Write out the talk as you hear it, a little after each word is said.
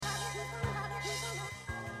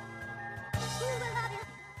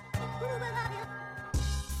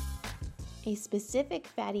a specific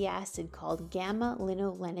fatty acid called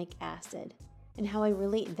gamma-linolenic acid, and how I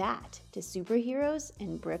relate that to superheroes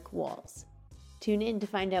and brick walls. Tune in to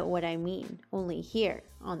find out what I mean, only here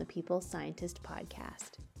on the People Scientist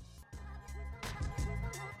podcast.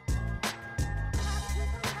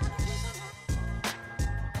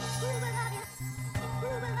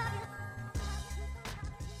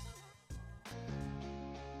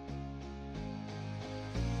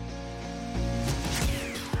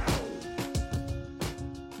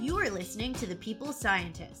 You are listening to The People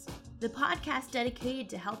Scientist, the podcast dedicated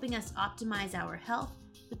to helping us optimize our health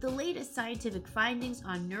with the latest scientific findings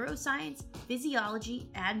on neuroscience, physiology,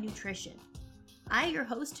 and nutrition. I, your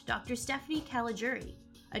host, Dr. Stephanie Caligiuri,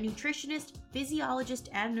 a nutritionist, physiologist,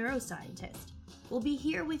 and neuroscientist, will be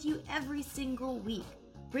here with you every single week,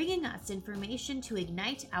 bringing us information to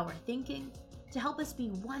ignite our thinking, to help us be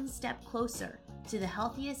one step closer to the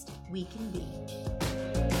healthiest we can be.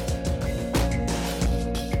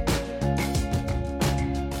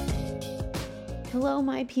 Hello,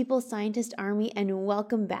 my People Scientist Army, and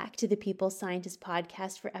welcome back to the People Scientist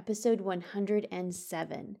podcast for episode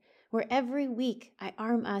 107, where every week I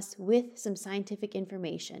arm us with some scientific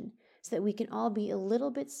information so that we can all be a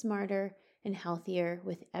little bit smarter and healthier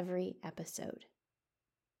with every episode.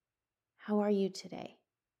 How are you today?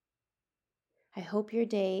 I hope your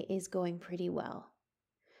day is going pretty well.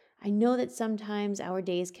 I know that sometimes our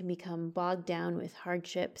days can become bogged down with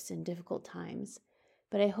hardships and difficult times,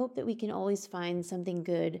 but I hope that we can always find something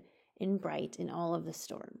good and bright in all of the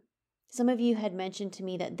storm. Some of you had mentioned to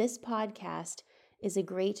me that this podcast is a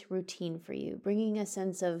great routine for you, bringing a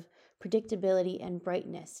sense of predictability and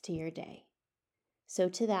brightness to your day. So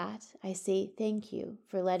to that, I say thank you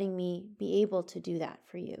for letting me be able to do that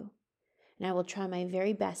for you. And I will try my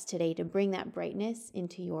very best today to bring that brightness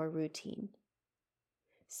into your routine.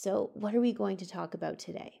 So what are we going to talk about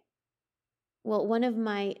today? Well, one of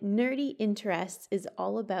my nerdy interests is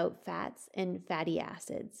all about fats and fatty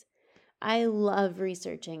acids. I love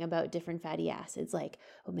researching about different fatty acids like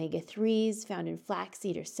omega-3s found in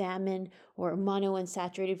flaxseed or salmon, or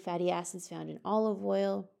monounsaturated fatty acids found in olive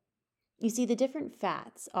oil. You see, the different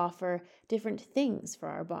fats offer different things for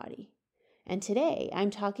our body. And today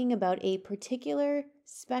I'm talking about a particular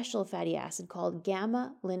special fatty acid called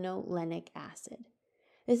gamma-linolenic acid.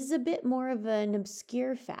 This is a bit more of an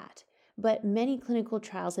obscure fat, but many clinical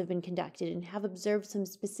trials have been conducted and have observed some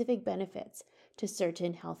specific benefits to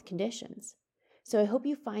certain health conditions. So I hope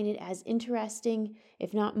you find it as interesting,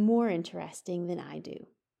 if not more interesting, than I do.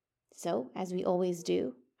 So, as we always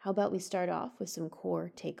do, how about we start off with some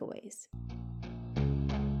core takeaways?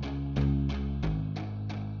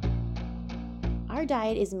 Our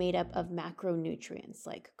diet is made up of macronutrients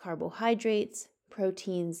like carbohydrates,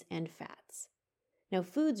 proteins, and fats. Now,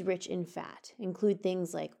 foods rich in fat include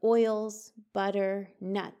things like oils, butter,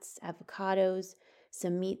 nuts, avocados,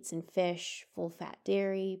 some meats and fish, full-fat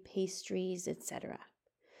dairy, pastries, etc.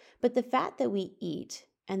 But the fat that we eat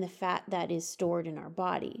and the fat that is stored in our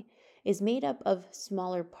body is made up of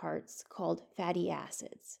smaller parts called fatty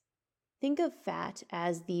acids. Think of fat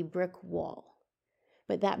as the brick wall,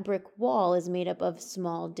 but that brick wall is made up of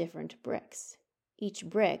small different bricks. Each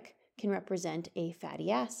brick can represent a fatty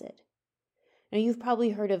acid. Now, you've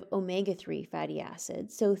probably heard of omega-3 fatty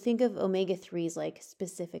acids, so think of omega-3s like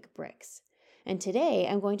specific bricks. And today,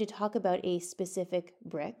 I'm going to talk about a specific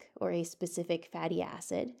brick or a specific fatty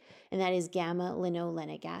acid, and that is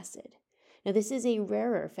gamma-linolenic acid. Now, this is a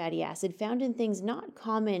rarer fatty acid found in things not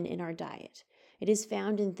common in our diet. It is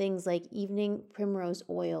found in things like evening primrose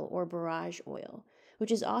oil or borage oil,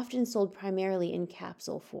 which is often sold primarily in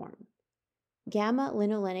capsule form.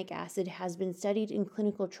 Gamma-linolenic acid has been studied in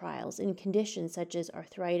clinical trials in conditions such as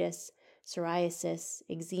arthritis, psoriasis,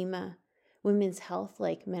 eczema, women's health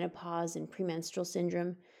like menopause and premenstrual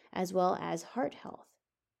syndrome, as well as heart health.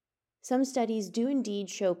 Some studies do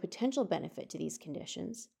indeed show potential benefit to these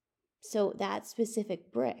conditions, so that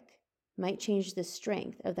specific brick might change the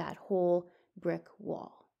strength of that whole brick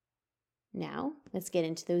wall. Now, let's get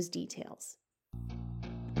into those details.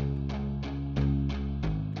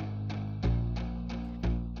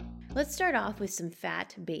 Let's start off with some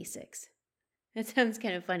fat basics. That sounds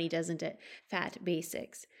kind of funny, doesn't it? Fat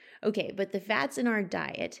basics. Okay, but the fats in our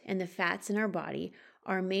diet and the fats in our body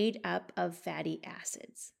are made up of fatty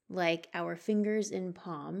acids. Like our fingers and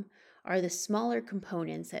palm are the smaller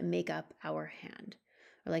components that make up our hand.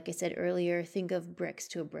 Or like I said earlier, think of bricks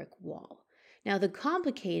to a brick wall. Now, the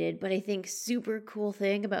complicated, but I think super cool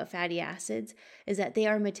thing about fatty acids is that they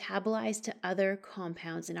are metabolized to other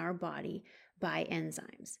compounds in our body by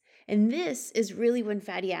enzymes. And this is really when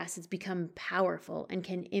fatty acids become powerful and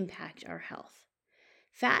can impact our health.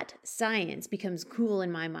 Fat science becomes cool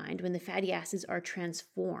in my mind when the fatty acids are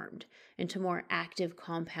transformed into more active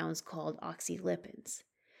compounds called oxylipins.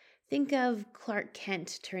 Think of Clark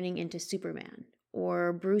Kent turning into Superman,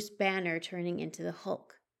 or Bruce Banner turning into the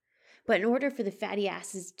Hulk. But in order for the fatty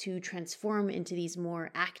acids to transform into these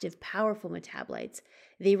more active, powerful metabolites,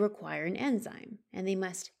 they require an enzyme, and they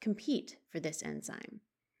must compete for this enzyme.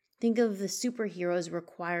 Think of the superheroes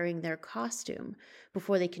requiring their costume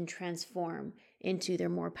before they can transform into their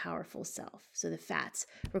more powerful self. So the fats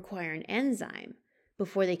require an enzyme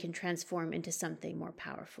before they can transform into something more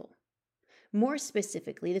powerful. More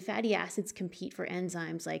specifically, the fatty acids compete for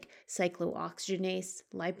enzymes like cyclooxygenase,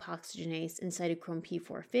 lipoxygenase, and cytochrome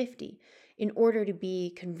P450 in order to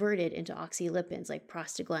be converted into oxylipins like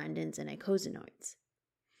prostaglandins and eicosanoids.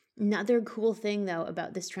 Another cool thing, though,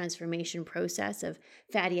 about this transformation process of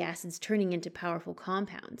fatty acids turning into powerful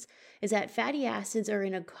compounds is that fatty acids are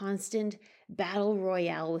in a constant battle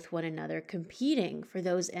royale with one another, competing for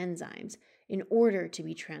those enzymes in order to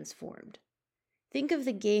be transformed. Think of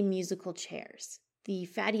the game musical chairs. The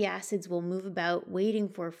fatty acids will move about waiting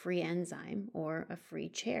for a free enzyme or a free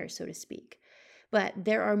chair, so to speak. But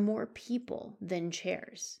there are more people than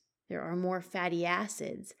chairs. There are more fatty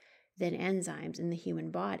acids than enzymes in the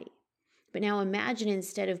human body. But now imagine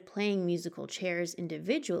instead of playing musical chairs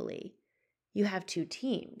individually, you have two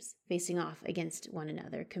teams facing off against one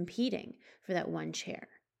another, competing for that one chair.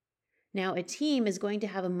 Now, a team is going to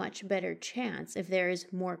have a much better chance if there is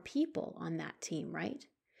more people on that team, right?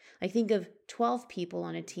 Like think of 12 people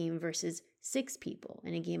on a team versus 6 people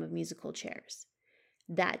in a game of musical chairs.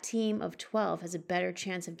 That team of 12 has a better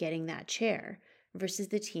chance of getting that chair versus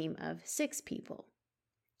the team of 6 people.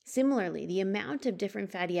 Similarly, the amount of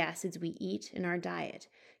different fatty acids we eat in our diet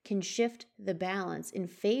can shift the balance in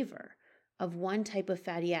favor of one type of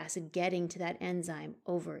fatty acid getting to that enzyme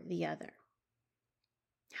over the other.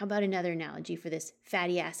 How about another analogy for this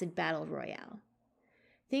fatty acid battle royale?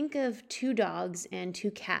 Think of 2 dogs and 2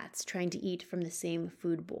 cats trying to eat from the same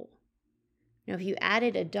food bowl. Now, if you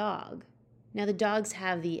added a dog, now the dogs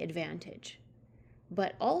have the advantage.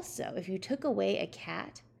 But also, if you took away a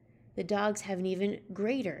cat, the dogs have an even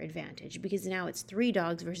greater advantage because now it's 3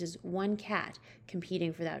 dogs versus 1 cat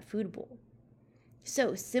competing for that food bowl.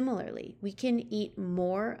 So similarly, we can eat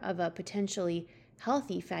more of a potentially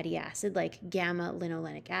healthy fatty acid like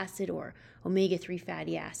gamma-linolenic acid or omega-3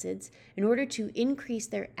 fatty acids in order to increase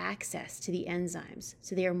their access to the enzymes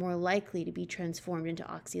so they are more likely to be transformed into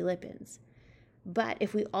oxylipins. But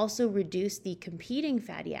if we also reduce the competing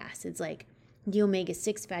fatty acids like the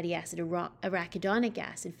omega-6 fatty acid, arachidonic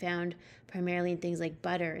acid found primarily in things like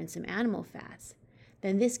butter and some animal fats,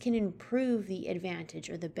 then this can improve the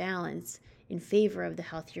advantage or the balance in favor of the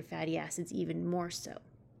healthier fatty acids even more so.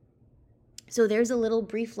 So there's a little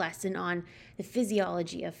brief lesson on the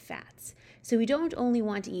physiology of fats. So we don't only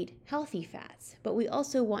want to eat healthy fats, but we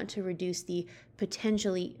also want to reduce the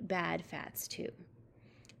potentially bad fats too.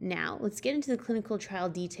 Now, let's get into the clinical trial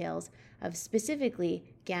details of specifically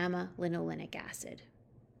gamma-linolenic acid.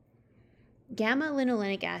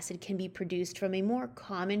 Gamma-linolenic acid can be produced from a more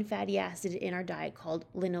common fatty acid in our diet called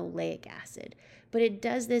linoleic acid, but it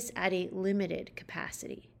does this at a limited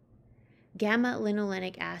capacity.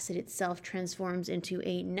 Gamma-linolenic acid itself transforms into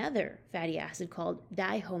another fatty acid called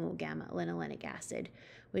dihomogamma-linolenic acid,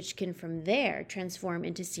 which can from there transform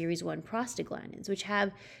into series 1 prostaglandins, which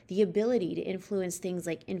have the ability to influence things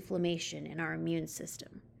like inflammation in our immune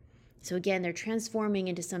system. So again, they're transforming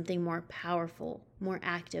into something more powerful, more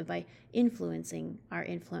active by influencing our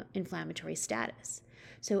inflammatory status.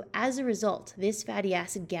 So as a result, this fatty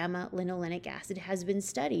acid, gamma-linolenic acid, has been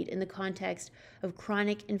studied in the context of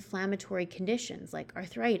chronic inflammatory conditions like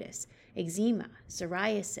arthritis, eczema,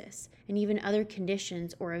 psoriasis, and even other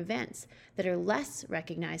conditions or events that are less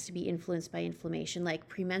recognized to be influenced by inflammation like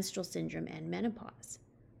premenstrual syndrome and menopause.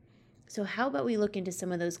 So how about we look into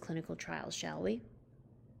some of those clinical trials, shall we?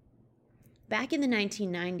 Back in the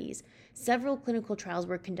 1990s, several clinical trials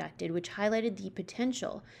were conducted which highlighted the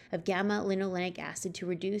potential of gamma-linolenic acid to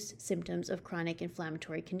reduce symptoms of chronic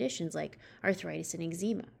inflammatory conditions like arthritis and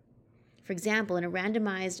eczema. For example, in a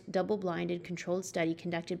randomized, double-blinded controlled study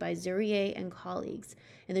conducted by Zurier and colleagues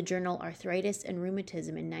in the journal Arthritis and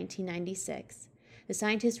Rheumatism in 1996, the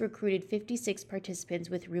scientists recruited 56 participants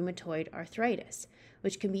with rheumatoid arthritis,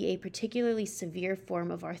 which can be a particularly severe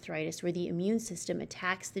form of arthritis where the immune system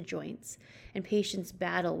attacks the joints and patients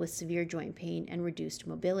battle with severe joint pain and reduced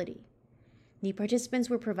mobility. The participants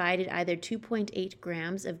were provided either 2.8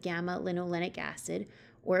 grams of gamma-linolenic acid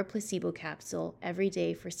or a placebo capsule every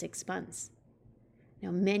day for 6 months.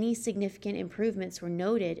 Now, many significant improvements were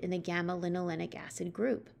noted in the gamma-linolenic acid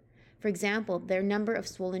group. For example, their number of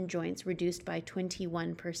swollen joints reduced by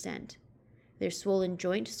 21%, their swollen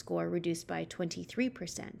joint score reduced by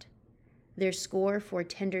 23%, their score for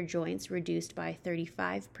tender joints reduced by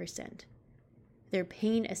 35%, their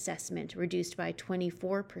pain assessment reduced by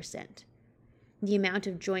 24%, the amount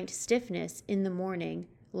of joint stiffness in the morning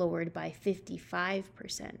lowered by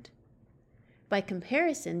 55%. By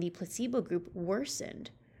comparison, the placebo group worsened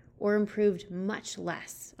or improved much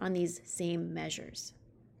less on these same measures.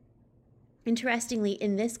 Interestingly,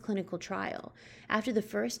 in this clinical trial, after the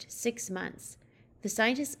first 6 months, the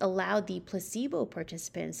scientists allowed the placebo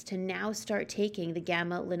participants to now start taking the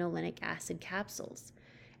gamma-linolenic acid capsules,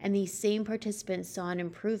 and these same participants saw an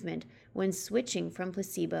improvement when switching from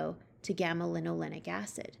placebo to gamma-linolenic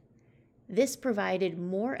acid. This provided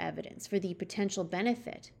more evidence for the potential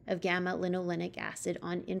benefit of gamma-linolenic acid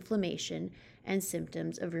on inflammation and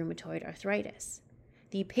symptoms of rheumatoid arthritis.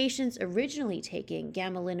 The patients originally taking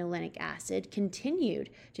gamma-linolenic acid continued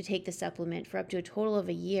to take the supplement for up to a total of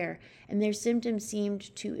a year, and their symptoms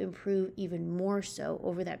seemed to improve even more so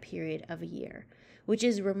over that period of a year, which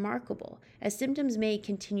is remarkable, as symptoms may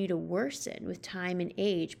continue to worsen with time and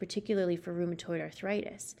age, particularly for rheumatoid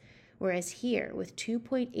arthritis. Whereas here, with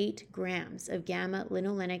 2.8 grams of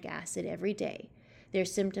gamma-linolenic acid every day, their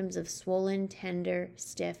symptoms of swollen, tender,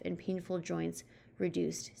 stiff, and painful joints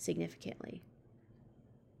reduced significantly.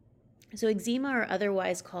 So eczema, or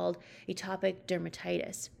otherwise called atopic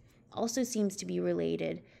dermatitis, also seems to be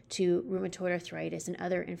related to rheumatoid arthritis and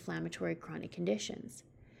other inflammatory chronic conditions.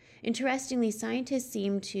 Interestingly, scientists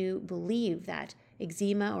seem to believe that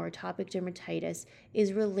eczema or atopic dermatitis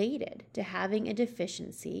is related to having a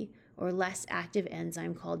deficiency or less active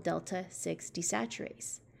enzyme called delta-6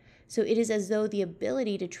 desaturase. So it is as though the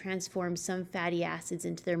ability to transform some fatty acids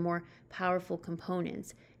into their more powerful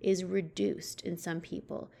components is reduced in some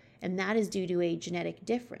people, and that is due to a genetic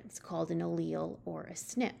difference called an allele or a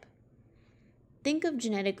SNP. Think of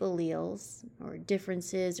genetic alleles or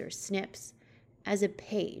differences or SNPs as a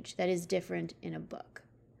page that is different in a book.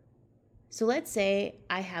 So let's say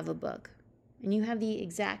I have a book and you have the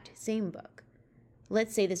exact same book.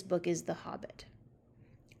 Let's say this book is The Hobbit.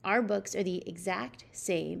 Our books are the exact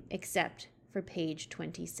same except for page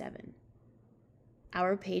 27.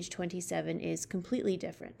 Our page 27 is completely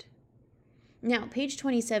different. Now, page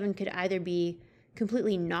 27 could either be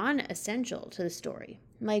completely non-essential to the story,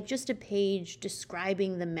 like just a page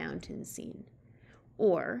describing the mountain scene,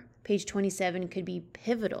 or page 27 could be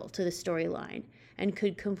pivotal to the storyline and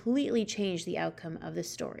could completely change the outcome of the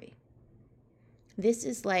story. This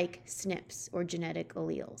is like SNPs or genetic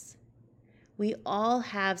alleles. We all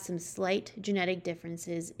have some slight genetic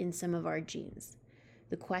differences in some of our genes.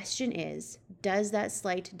 The question is, does that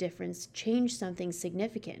slight difference change something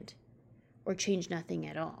significant or change nothing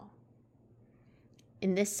at all?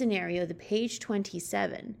 In this scenario, the page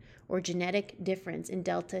 27, or genetic difference in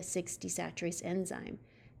delta-6 desaturase enzyme,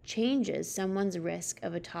 changes someone's risk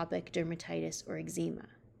of atopic dermatitis or eczema.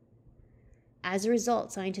 As a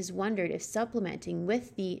result, scientists wondered if supplementing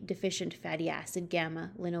with the deficient fatty acid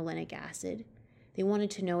gamma-linolenic acid, they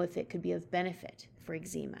wanted to know if it could be of benefit for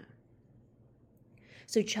eczema.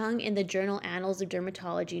 So Chung in the journal Annals of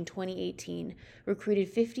Dermatology in 2018 recruited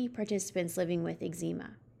 50 participants living with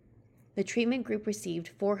eczema. The treatment group received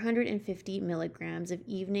 450 milligrams of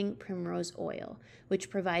evening primrose oil,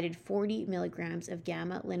 which provided 40 milligrams of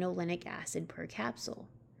gamma-linolenic acid per capsule,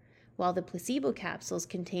 while the placebo capsules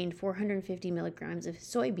contained 450 milligrams of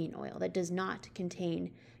soybean oil that does not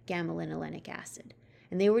contain gamma-linolenic acid,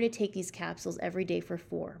 and they were to take these capsules every day for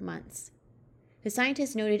 4 months. The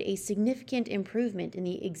scientists noted a significant improvement in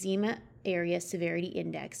the eczema area severity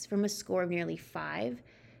index from a score of nearly 5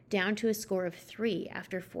 down to a score of 3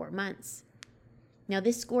 after 4 months. Now,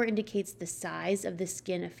 this score indicates the size of the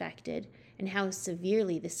skin affected and how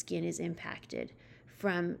severely the skin is impacted,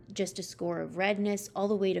 from just a score of redness all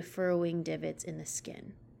the way to furrowing divots in the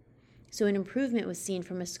skin. So an improvement was seen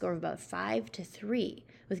from a score of about 5 to 3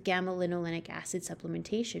 with gamma-linolenic acid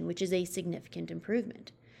supplementation, which is a significant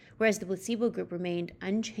improvement, whereas the placebo group remained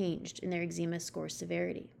unchanged in their eczema score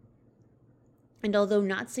severity. And although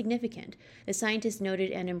not significant, the scientists noted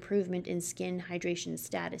an improvement in skin hydration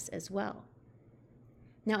status as well.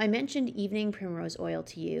 Now, I mentioned evening primrose oil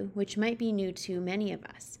to you, which might be new to many of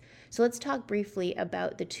us. So let's talk briefly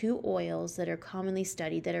about the 2 oils that are commonly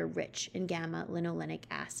studied that are rich in gamma-linolenic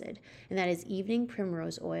acid, and that is evening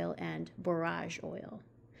primrose oil and borage oil.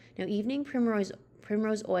 Now, evening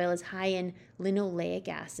primrose oil is high in linoleic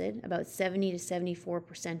acid. About 70 to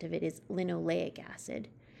 74% of it is linoleic acid.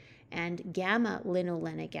 And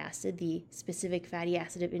gamma-linolenic acid, the specific fatty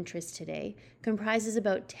acid of interest today, comprises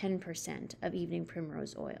about 10% of evening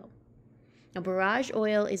primrose oil. Now, borage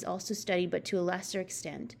oil is also studied, but to a lesser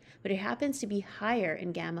extent, but it happens to be higher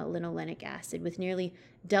in gamma-linolenic acid, with nearly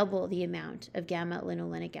double the amount of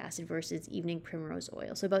gamma-linolenic acid versus evening primrose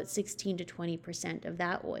oil. So about 16 to 20% of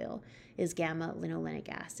that oil is gamma-linolenic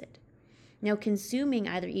acid. Now, consuming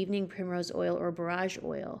either evening primrose oil or borage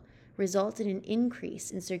oil results in an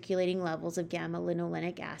increase in circulating levels of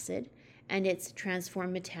gamma-linolenic acid and its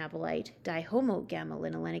transformed metabolite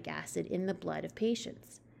dihomo-gamma-linolenic acid in the blood of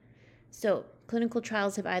patients. So, clinical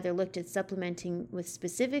trials have either looked at supplementing with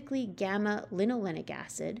specifically gamma-linolenic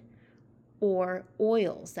acid or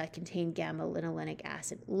oils that contain gamma-linolenic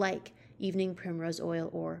acid, like evening primrose oil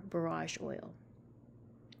or borage oil.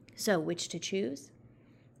 So, which to choose?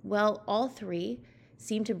 Well, all three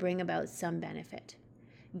seem to bring about some benefit.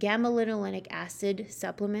 Gamma-linolenic acid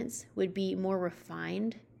supplements would be more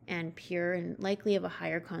refined and pure and likely of a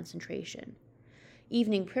higher concentration.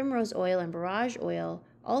 Evening primrose oil and borage oil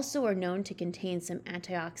also are known to contain some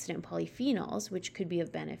antioxidant polyphenols, which could be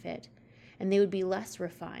of benefit, and they would be less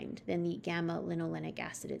refined than the gamma-linolenic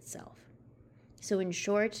acid itself. So in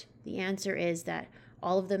short, the answer is that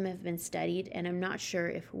all of them have been studied, and I'm not sure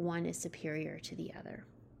if one is superior to the other.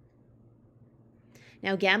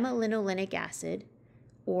 Now, gamma-linolenic acid,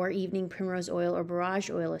 or evening primrose oil or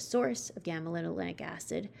borage oil, a source of gamma-linolenic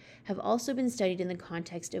acid, have also been studied in the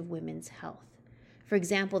context of women's health. For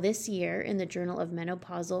example, this year in the Journal of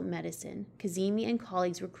Menopausal Medicine, Kazemi and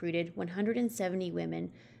colleagues recruited 170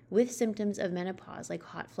 women with symptoms of menopause like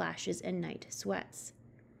hot flashes and night sweats.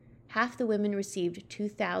 Half the women received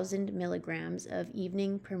 2,000 milligrams of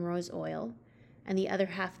evening primrose oil, and the other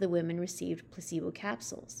half of the women received placebo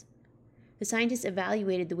capsules. The scientists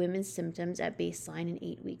evaluated the women's symptoms at baseline and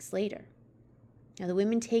 8 weeks later. Now, the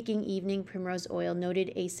women taking evening primrose oil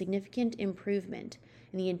noted a significant improvement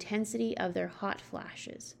in the intensity of their hot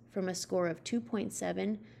flashes from a score of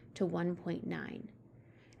 2.7 to 1.9,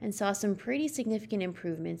 and saw some pretty significant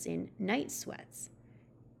improvements in night sweats.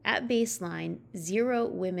 At baseline, 0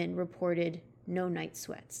 women reported no night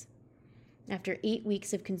sweats. After 8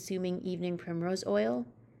 weeks of consuming evening primrose oil,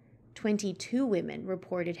 22 women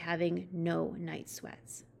reported having no night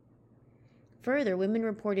sweats. Further, women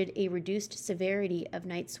reported a reduced severity of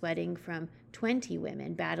night sweating from 20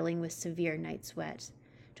 women battling with severe night sweat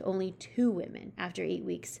to only 2 women after 8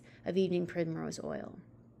 weeks of evening primrose oil.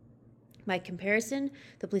 By comparison,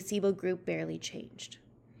 the placebo group barely changed.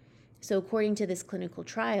 So according to this clinical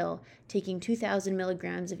trial, taking 2,000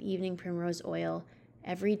 milligrams of evening primrose oil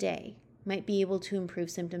every day might be able to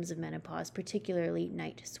improve symptoms of menopause, particularly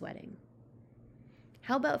night sweating.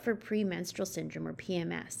 How about for premenstrual syndrome or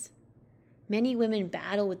PMS? Many women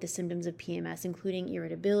battle with the symptoms of PMS, including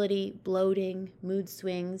irritability, bloating, mood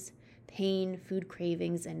swings, pain, food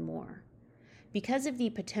cravings, and more. Because of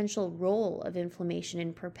the potential role of inflammation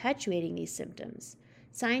in perpetuating these symptoms,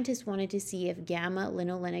 scientists wanted to see if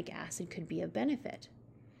gamma-linolenic acid could be of benefit.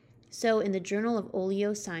 So in the Journal of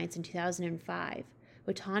Oleoscience in 2005,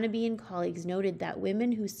 Watanabe and colleagues noted that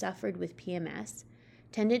women who suffered with PMS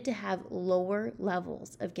tended to have lower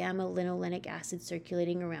levels of gamma-linolenic acid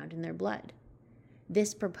circulating around in their blood.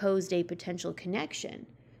 This proposed a potential connection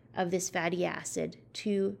of this fatty acid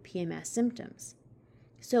to PMS symptoms.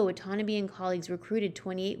 So Watanabe and colleagues recruited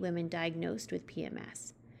 28 women diagnosed with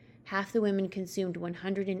PMS. Half the women consumed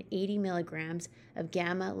 180 milligrams of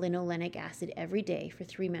gamma-linolenic acid every day for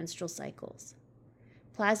 3 menstrual cycles.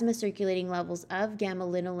 Plasma circulating levels of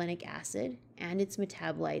gamma-linolenic acid and its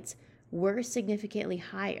metabolites were significantly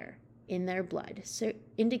higher in their blood,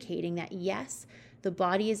 indicating that yes, the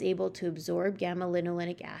body is able to absorb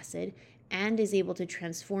gamma-linolenic acid and is able to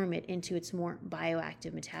transform it into its more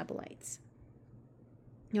bioactive metabolites.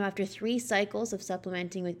 Now, after 3 cycles of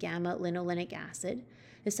supplementing with gamma-linolenic acid,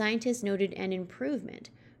 the scientists noted an improvement,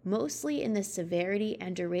 mostly in the severity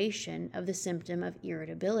and duration of the symptom of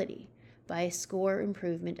irritability, by a score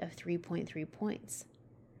improvement of 3.3 points.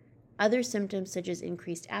 Other symptoms such as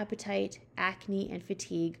increased appetite, acne, and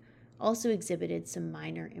fatigue also exhibited some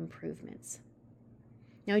minor improvements.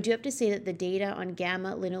 Now, I do have to say that the data on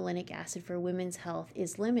gamma-linolenic acid for women's health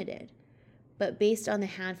is limited, but based on the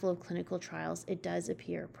handful of clinical trials, it does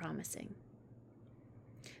appear promising.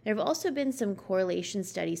 There have also been some correlation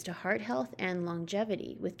studies to heart health and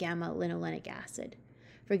longevity with gamma-linolenic acid.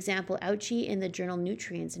 For example, Auchi in the journal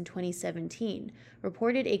Nutrients in 2017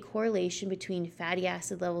 reported a correlation between fatty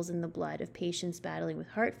acid levels in the blood of patients battling with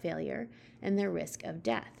heart failure and their risk of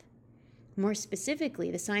death. More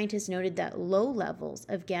specifically, the scientists noted that low levels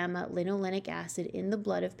of gamma-linolenic acid in the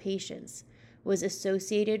blood of patients was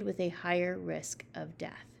associated with a higher risk of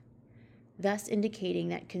death, thus indicating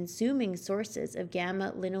that consuming sources of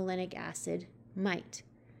gamma-linolenic acid might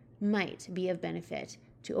might be of benefit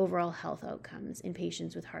to overall health outcomes in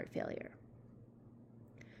patients with heart failure.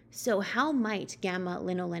 So how might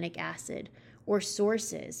gamma-linolenic acid or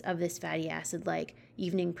sources of this fatty acid like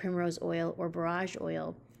evening primrose oil or borage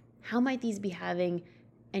oil, how might these be having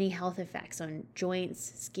any health effects on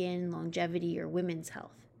joints, skin, longevity, or women's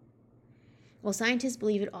health? Well, scientists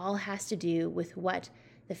believe it all has to do with what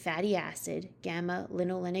the fatty acid,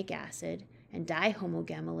 gamma-linolenic acid, and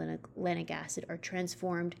dihomogamma-linolenic acid are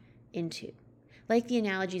transformed into. Like the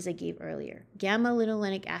analogies I gave earlier,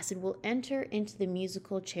 gamma-linolenic acid will enter into the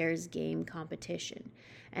musical chairs game competition,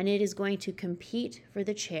 and it is going to compete for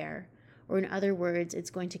the chair, or in other words, it's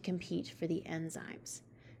going to compete for the enzymes.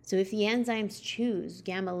 So if the enzymes choose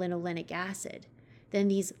gamma-linolenic acid, then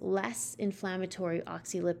these less inflammatory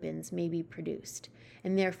oxylipins may be produced,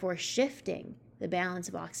 and therefore shifting the balance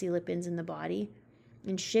of oxylipins in the body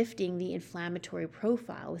and shifting the inflammatory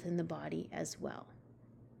profile within the body as well.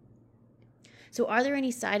 So are there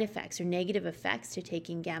any side effects or negative effects to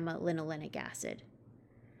taking gamma-linolenic acid?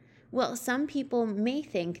 Well, some people may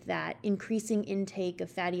think that increasing intake of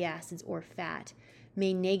fatty acids or fat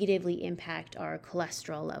may negatively impact our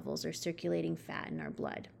cholesterol levels or circulating fat in our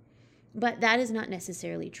blood. But that is not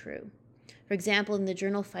necessarily true. For example, in the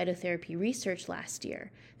journal Phytotherapy Research last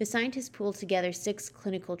year, the scientists pulled together 6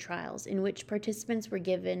 clinical trials in which participants were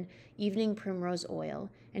given evening primrose oil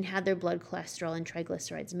and had their blood cholesterol and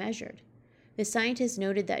triglycerides measured. The scientists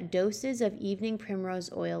noted that doses of evening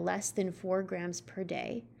primrose oil less than 4 grams per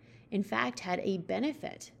day, in fact, had a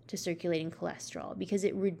benefit to circulating cholesterol because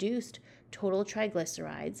it reduced total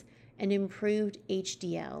triglycerides and improved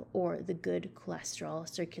HDL, or the good cholesterol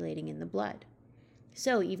circulating in the blood.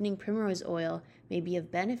 So evening primrose oil may be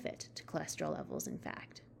of benefit to cholesterol levels, in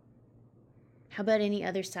fact. How about any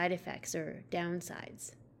other side effects or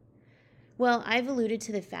downsides? Well, I've alluded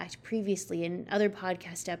to the fact previously in other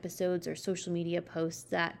podcast episodes or social media posts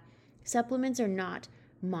that supplements are not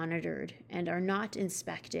monitored and are not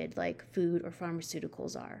inspected like food or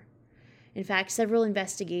pharmaceuticals are. In fact, several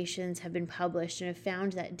investigations have been published and have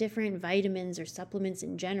found that different vitamins or supplements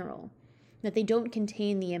in general, that they don't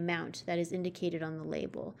contain the amount that is indicated on the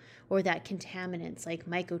label, or that contaminants like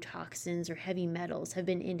mycotoxins or heavy metals have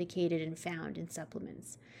been indicated and found in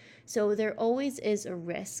supplements. So there always is a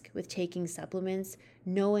risk with taking supplements,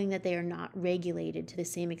 knowing that they are not regulated to the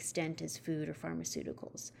same extent as food or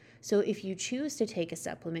pharmaceuticals. So if you choose to take a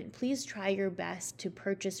supplement, please try your best to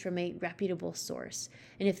purchase from a reputable source.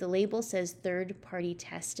 And if the label says third-party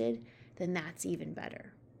tested, then that's even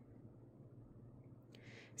better.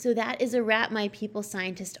 So that is a wrap, my people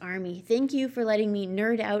scientist army. Thank you for letting me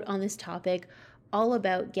nerd out on this topic all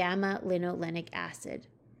about gamma-linolenic acid.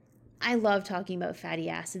 I love talking about fatty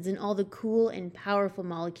acids and all the cool and powerful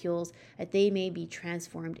molecules that they may be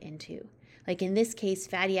transformed into. Like in this case,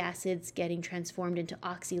 fatty acids getting transformed into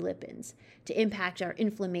oxylipins to impact our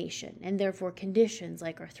inflammation and therefore conditions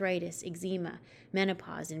like arthritis, eczema,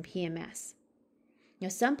 menopause, and PMS. Now,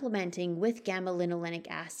 supplementing with gamma-linolenic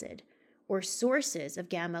acid or sources of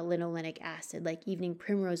gamma-linolenic acid like evening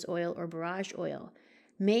primrose oil or borage oil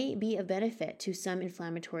may be of benefit to some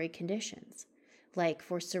inflammatory conditions, like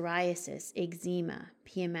for psoriasis, eczema,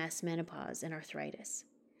 PMS, menopause, and arthritis.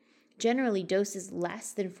 Generally, doses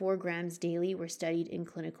less than 4 grams daily were studied in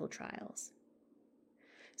clinical trials.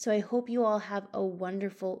 So I hope you all have a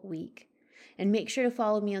wonderful week. And make sure to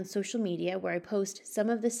follow me on social media where I post some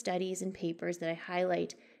of the studies and papers that I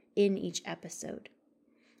highlight in each episode.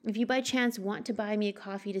 If you by chance want to buy me a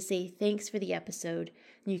coffee to say thanks for the episode,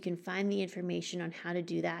 then you can find the information on how to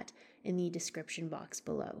do that in the description box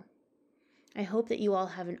below. I hope that you all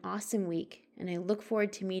have an awesome week, and I look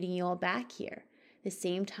forward to meeting you all back here, the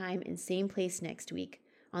same time and same place next week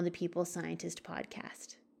on the People Scientist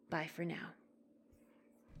podcast. Bye for now.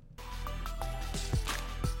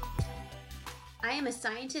 I am a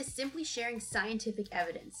scientist simply sharing scientific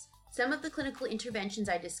evidence. Some of the clinical interventions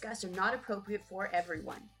I discuss are not appropriate for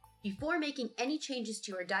everyone. Before making any changes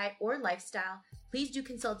to your diet or lifestyle, please do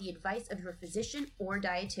consult the advice of your physician or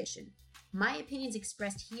dietitian. My opinions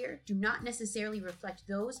expressed here do not necessarily reflect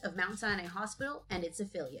those of Mount Sinai Hospital and its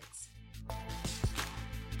affiliates.